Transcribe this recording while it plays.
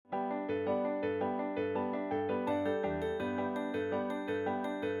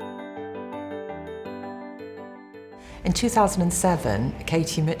In 2007,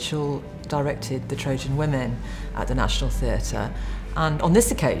 Katie Mitchell directed The Trojan Women at the National Theatre, and on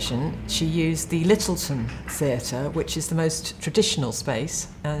this occasion she used the Lyttelton Theatre, which is the most traditional space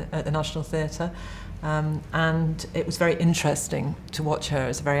at the National Theatre, and it was very interesting to watch her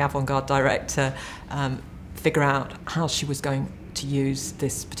as a very avant-garde director figure out how she was going to use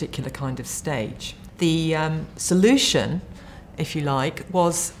this particular kind of stage. The solution, if you like,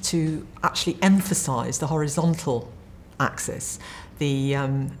 was to actually emphasise the horizontal axis. The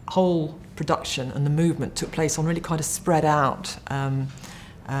whole production and the movement took place on really quite a spread out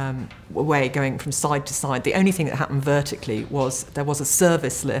way, going from side to side. The only thing that happened vertically was there was a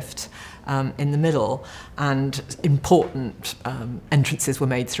service lift in the middle, and important entrances were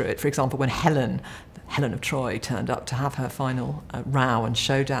made through it. For example, when Helen of Troy turned up to have her final row and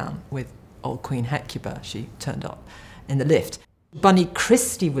showdown with old Queen Hecuba, she turned up in the lift. Bunny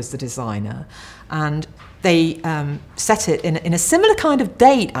Christie was the designer, and they set it in a similar kind of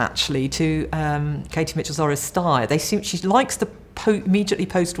date, actually, to Katie Mitchell's Oresteia. She likes the immediately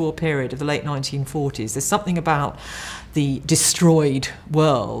post-war period of the late 1940s. There's something about the destroyed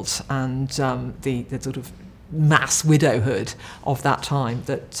world and the sort of mass widowhood of that time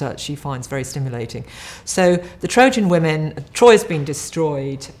that she finds very stimulating. So the Trojan women, Troy's been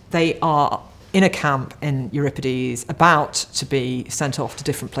destroyed. They are in a camp in Euripides, about to be sent off to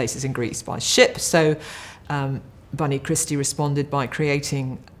different places in Greece by ship. So Bunny Christie responded by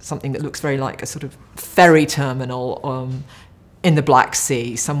creating something that looks very like a sort of ferry terminal in the Black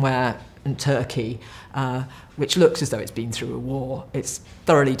Sea, somewhere in Turkey, which looks as though it's been through a war. It's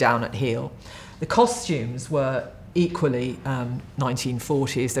thoroughly down at heel. The costumes were equally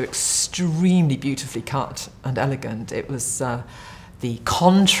 1940s. They're extremely beautifully cut and elegant. It was the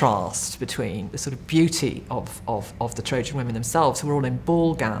contrast between the sort of beauty of the Trojan women themselves, who were all in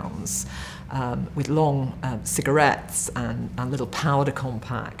ball gowns with long cigarettes and little powder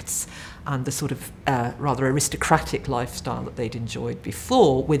compacts, and the sort of rather aristocratic lifestyle that they'd enjoyed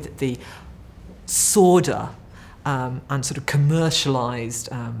before, with the sordor and sort of commercialised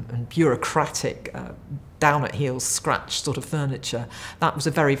and bureaucratic down-at-heels scratch sort of furniture. That was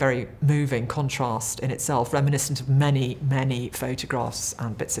a very, very moving contrast in itself, reminiscent of many, many photographs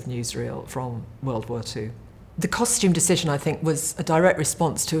and bits of newsreel from World War II. The costume decision, I think, was a direct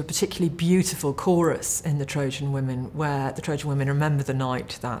response to a particularly beautiful chorus in The Trojan Women, where the Trojan women remember the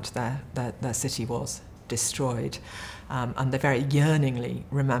night that their city was destroyed, and they very yearningly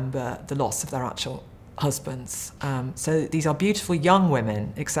remember the loss of their actual husbands. So these are beautiful young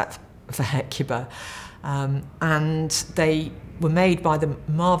women, except for Hecuba, and they were made by the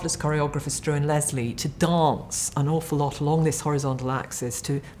marvellous choreographer Struan Leslie to dance an awful lot along this horizontal axis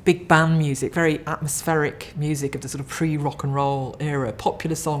to big band music, very atmospheric music of the sort of pre-rock and roll era,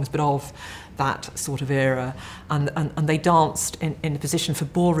 popular songs but of that sort of era, and they danced in a position for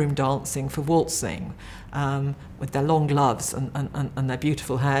ballroom dancing, for waltzing, with their long gloves and their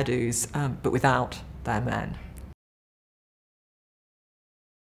beautiful hairdos, but without their men.